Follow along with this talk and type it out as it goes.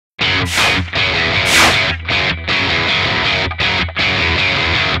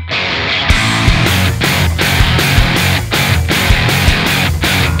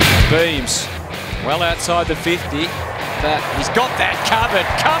Beams, well outside the 50, but he's got that covered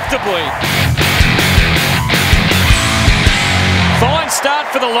comfortably. Fine start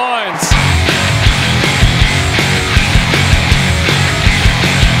for the Lions.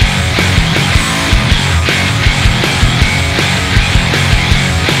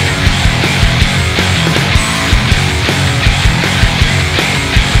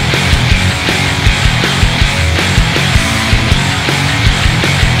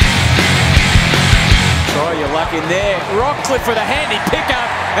 Luck in there. Rockcliffe with a handy pickup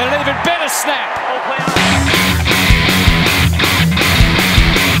and an even better snap.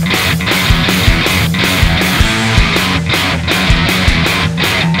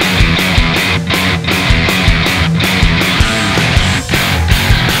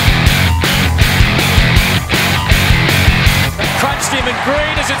 Crunched him and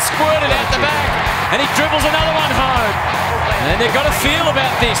Green as it squirted out the back, and he dribbles another one home. And they've got a feel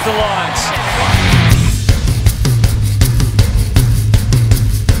about this, the Lions.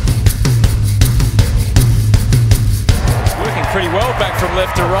 Pretty well back from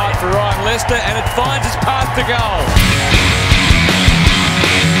left to right for Ryan Lester, and it finds its path to goal.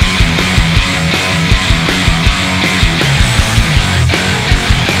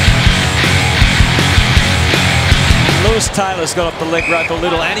 Lewis Taylor's got off the leg rope a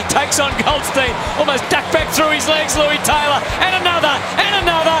little, and he takes on Goldstein, almost ducked back through his legs, Louis Taylor, and another,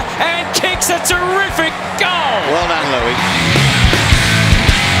 and kicks a terrific goal. Well done, Louis.